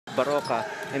Baroka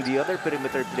and the other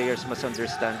perimeter players must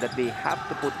understand that they have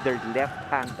to put their left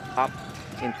hand up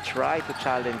and try to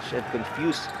challenge and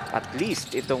confuse at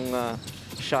least itong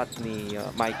shot ni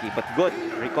Mikey. But good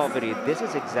recovery. This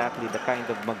is exactly the kind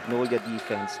of Magnolia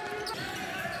defense.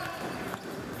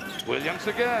 Williams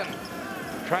again,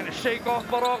 trying to shake off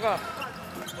Baroka.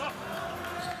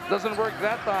 Doesn't work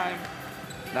that time.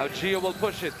 Now Gio will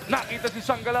push it. Nakita si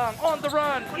Sangalang on the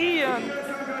run. Ian!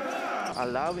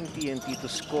 Allowing TNT to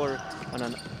score on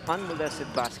an unmolested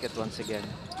basket once again.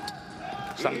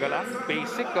 Sangalang,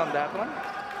 basic on that one.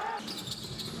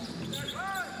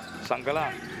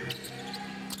 Sangalang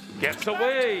gets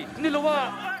away.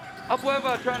 Niluwa.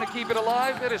 Abueva trying to keep it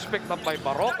alive. It is picked up by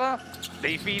Baroka.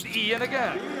 They feed Ian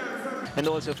again. And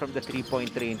also from the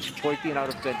three-point range, 14 out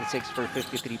of 26 for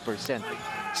 53%.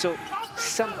 So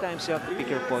sometimes you have to pick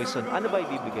your poison. Ano ba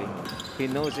ibibigay? He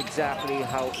knows exactly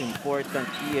how important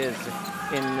he is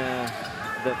in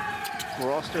the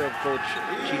roster of Coach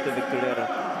Chito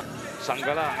Victorera.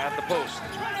 Sangalang at the post.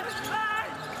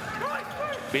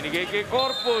 Binigay kay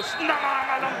Corpus.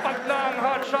 Nakakalampag ng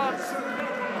Hotshots.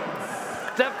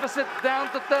 Deficit down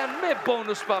to 10. May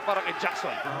bonus pa para kay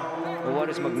Jackson.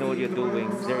 What is Magnolia doing?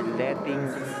 They're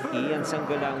letting Ian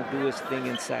Sangalang do his thing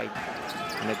inside.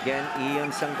 And again,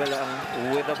 Ian Sangalang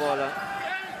with the bola.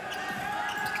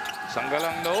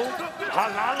 Sangalang no.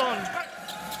 Halalon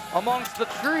amongst the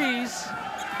trees.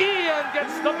 Ian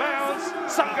gets the bounce.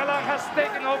 Sangalang has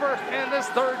taken over in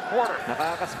this third quarter.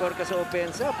 Nakakascore ka sa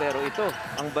opensa, pero ito,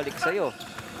 ang balik sa'yo.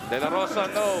 De La Rosa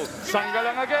no.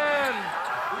 Sangalang again.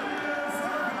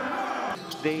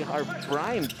 They are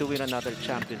primed to win another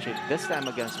championship, this time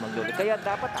against Magnolia. Kaya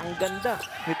dapat ang ganda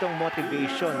nitong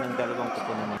motivation ng dalawang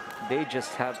kupunan. They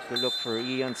just have to look for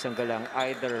Ian Sangalang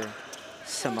either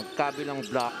sa magkabilang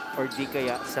block or di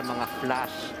kaya sa mga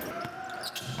flash.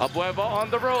 Abueva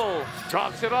on the roll.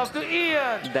 Drops it off to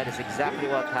Ian. That is exactly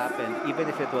what happened, even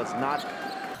if it was not.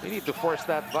 They need to force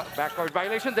that backcourt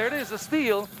violation. There it is, a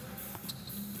steal.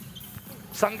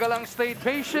 Sangalang stayed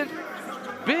patient.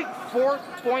 Big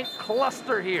fourth-point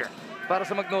cluster here para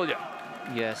sa Magnolia.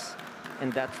 Yes, and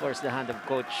that forced the hand of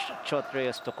Coach Chot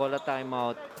Reyes to call a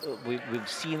timeout. We've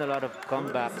seen a lot of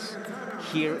comebacks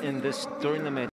here in this tournament.